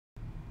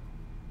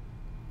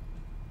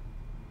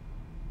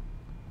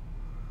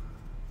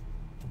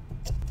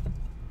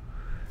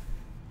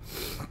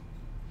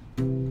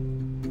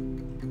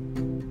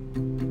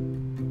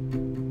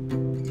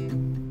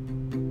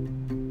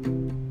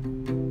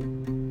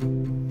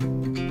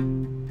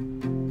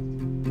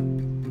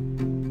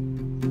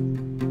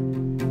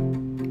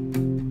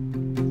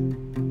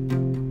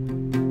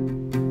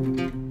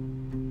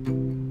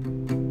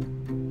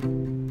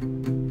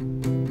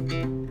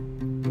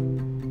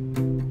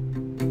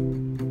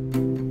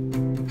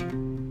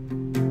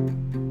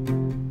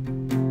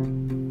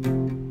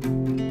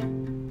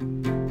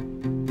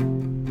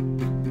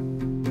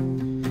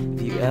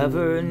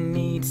ever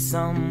need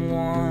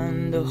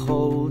someone to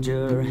hold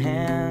your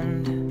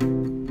hand,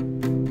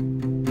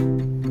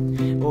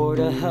 or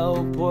to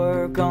help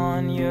work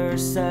on your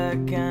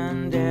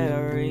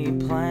secondary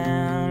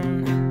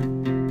plan?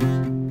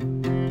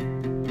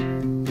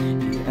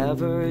 You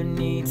ever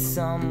need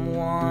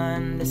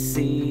someone to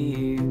see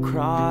you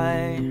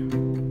cry?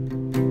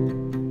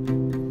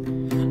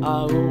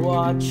 I will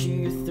watch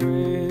you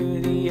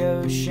through the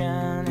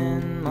ocean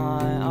in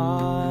my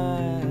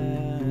eyes,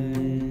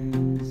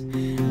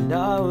 and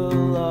I will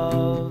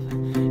love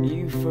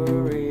you for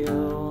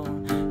real.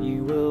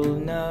 You will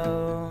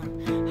know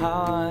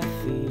how I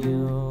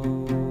feel.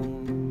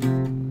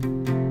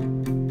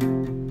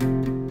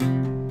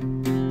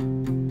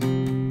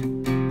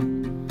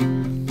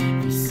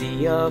 If you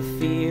see a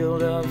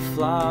field of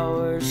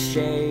flowers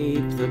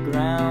shape the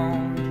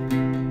ground,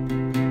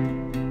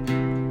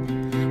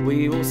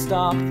 we will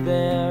stop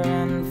there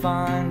and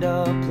find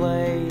a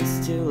place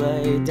to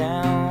lay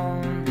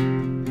down.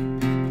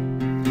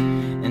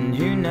 And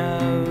who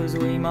knows,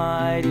 we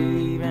might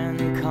even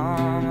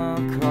come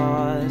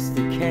across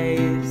the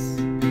case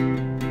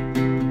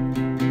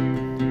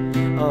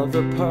of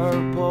the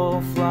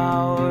purple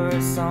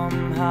flowers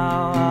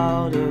somehow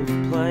out of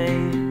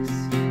place.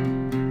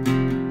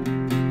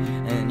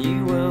 And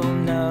you will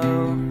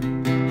know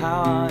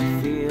how I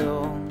feel.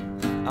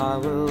 I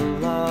will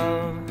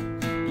love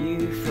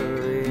you for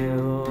real.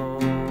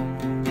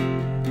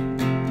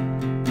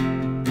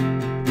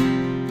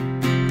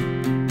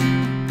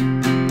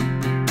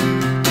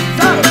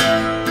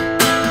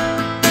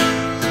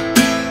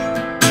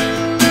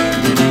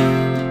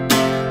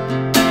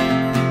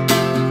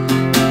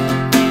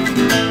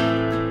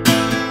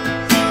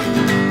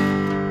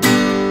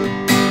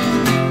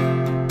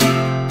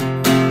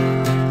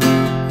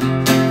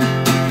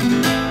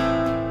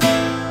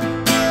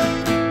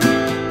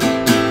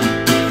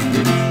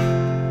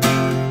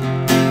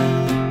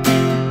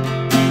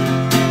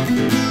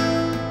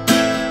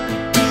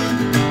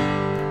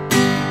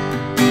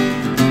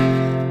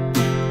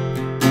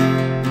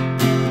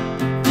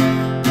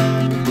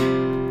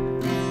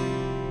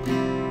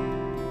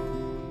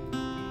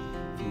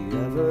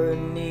 Ever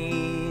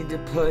need to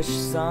push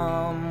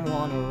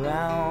someone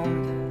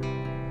around?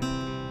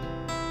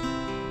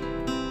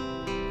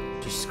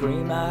 Just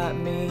scream at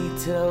me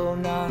till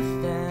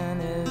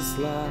nothing is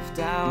left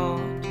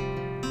out.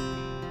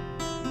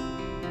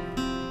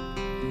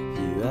 If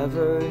you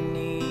ever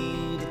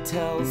need to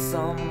tell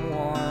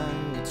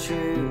someone the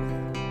truth,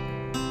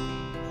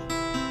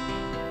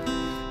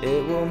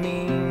 it will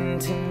mean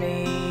to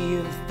me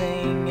the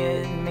thing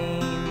it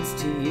means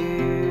to you.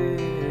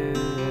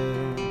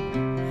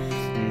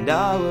 And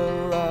I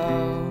will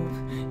love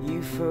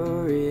you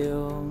for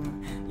real.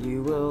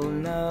 You will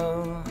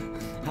know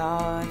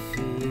how I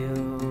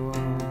feel.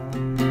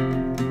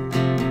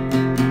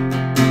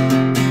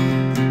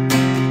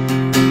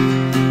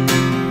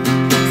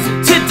 So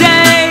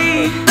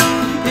today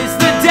is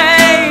the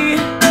day,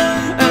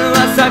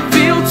 unless I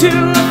feel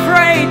too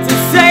afraid to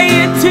say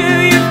it to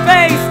your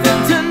face.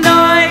 And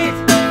tonight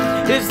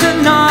is the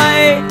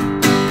night,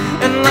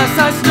 unless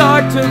I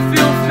start to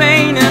feel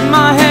faint and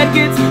my head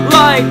gets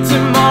light.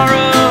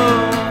 Tomorrow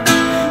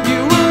you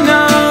will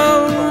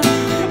know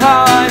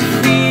how I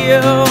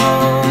feel.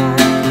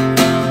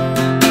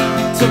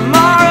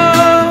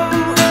 Tomorrow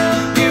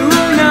you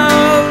will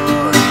know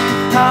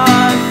how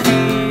I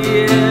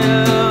feel.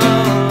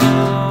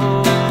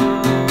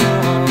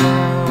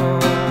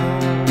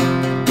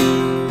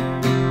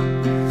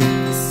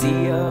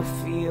 See a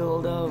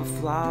field of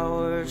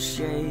flowers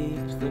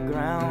shape the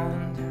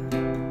ground.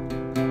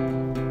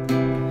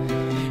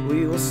 We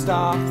will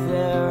stop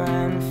there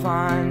and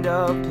find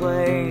a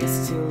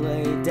place to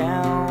lay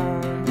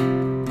down.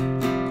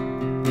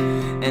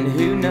 And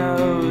who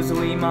knows,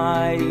 we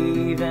might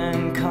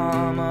even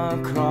come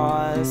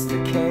across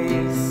the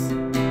case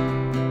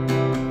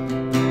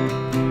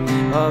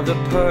of the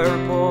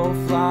purple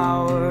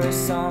flowers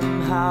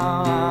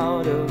somehow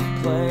out of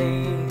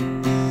place.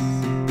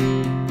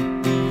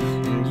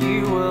 And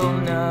you will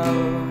know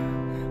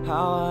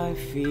how I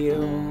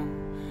feel.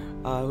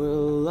 I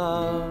will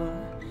love